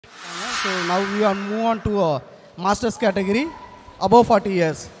So now we will move on to a masters category, above 40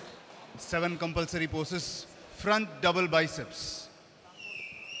 years. 7 compulsory poses. Front double biceps.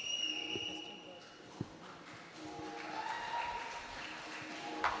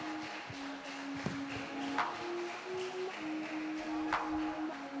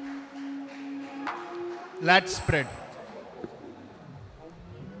 Lat spread.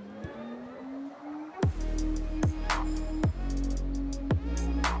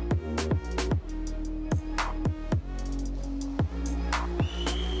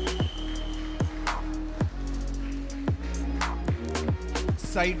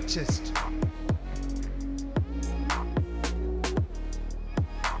 Side chest.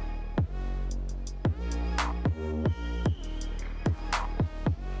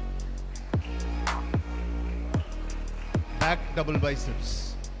 Back double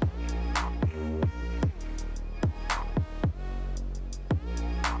biceps.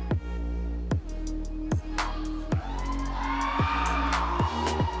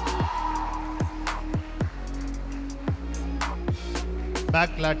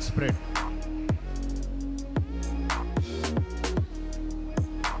 Back lat spread.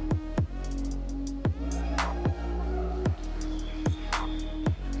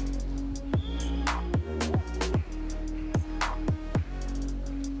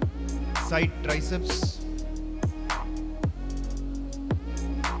 Side triceps.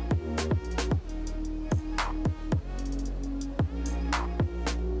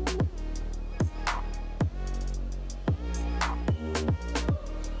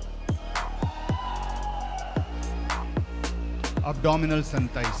 Abdominals and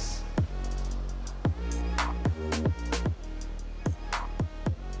thighs.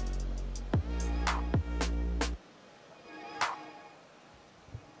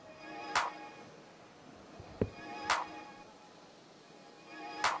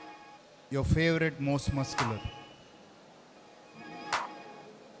 Your favorite, most muscular.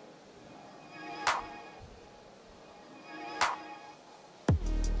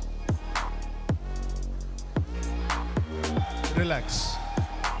 Relax.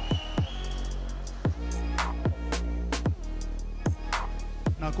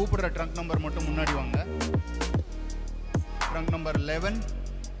 நான் கூப்பிடுற trunk number மட்டும் முன்னாடி வாங்க. Trunk number 11,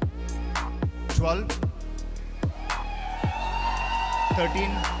 12,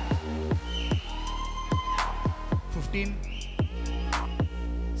 13, 15,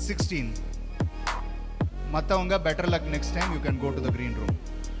 16. மற்றவங்க better luck next time, you can go to the green room.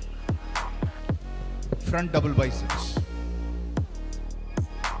 Front double biceps.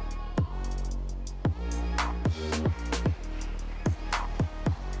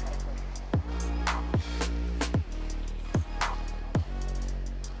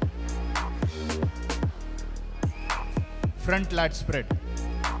 Front lat spread.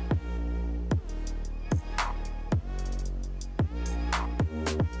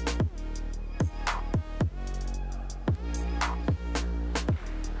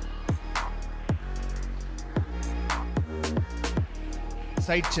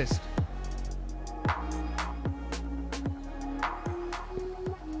 Side chest.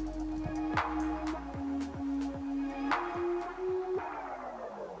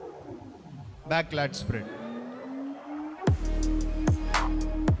 Back lat spread.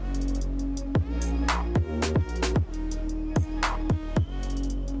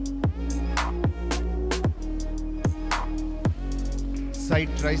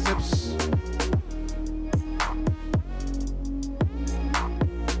 Side triceps.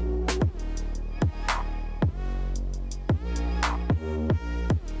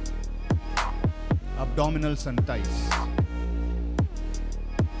 Abdominals and thighs.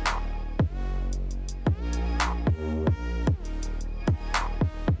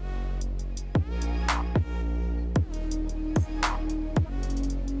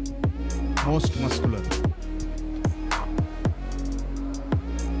 Most muscular.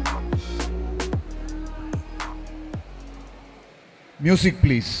 Music,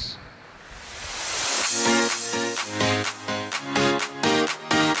 please.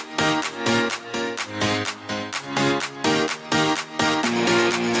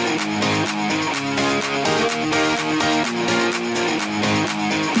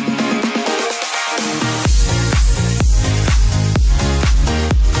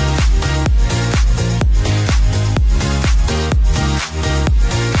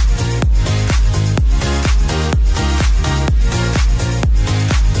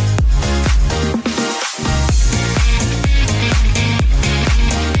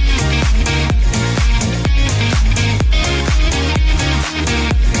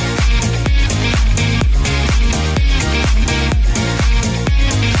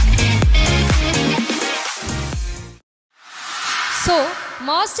 So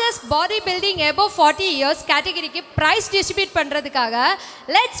masters body building above 40 years கேட்டகரிக்கு price distribute பண்ணுறதுக்காக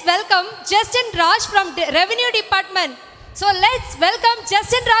let's welcome Justin Raj from revenue department. So let's welcome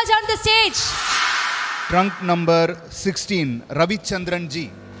Justin Raj on the stage. Trunk number 16, Ravichandran ji.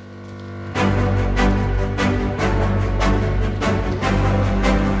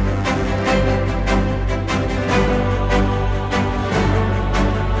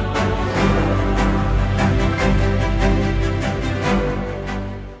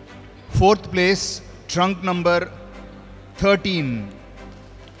 Fourth place, trunk number 13,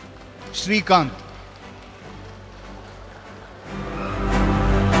 Shrikant.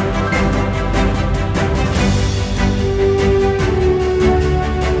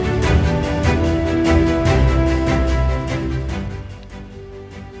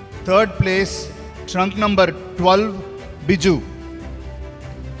 Third place, trunk number 12, Biju.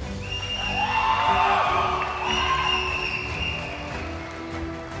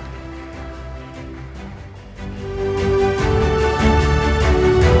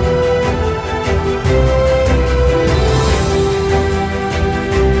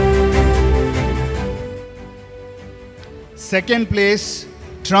 Second place,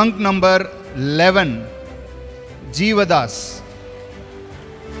 trunk number 11, Jeevadas.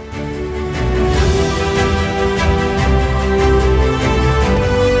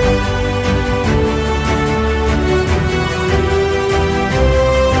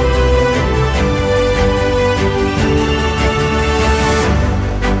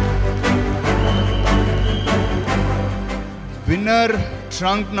 Winner,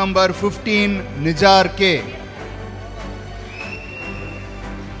 trunk number 15, Nijar K.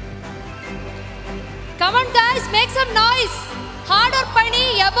 Come on guys, make some noise. Hard work பண்ணி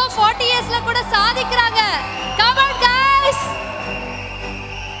above 40 yearsல கூட சாதிக்கறாங்க. Come on guys.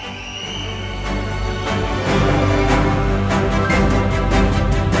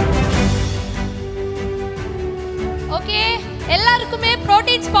 Okay, எல்லாருக்குமே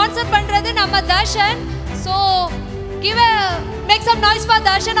protein sponsor பண்றது நம்ம Darshan. So make some noise for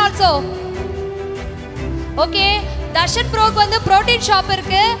Darshan also. Okay, Darshan Proக்கு வந்து protein shop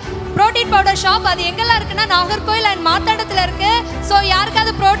இருக்கு. Protein powder shop அது எங்கெல்லாம் இருக்குன்னா நாகர்கோயில் அண்ட் மாத்தாண்டத்தில் இருக்கு. ஸோ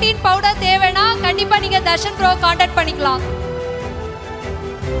யாருக்காவது புரோட்டீன் பவுடர் தேவைன்னா கண்டிப்பாக நீங்கள் தர்ஷன் ப்ரோ கான்டாக்ட் பண்ணிக்கலாம்.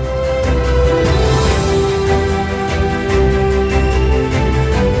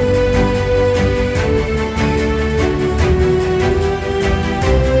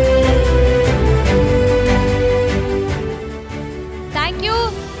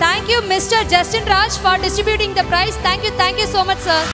 Thank you, Mr. Justin Raj for distributing the prize. Thank you so much, sir.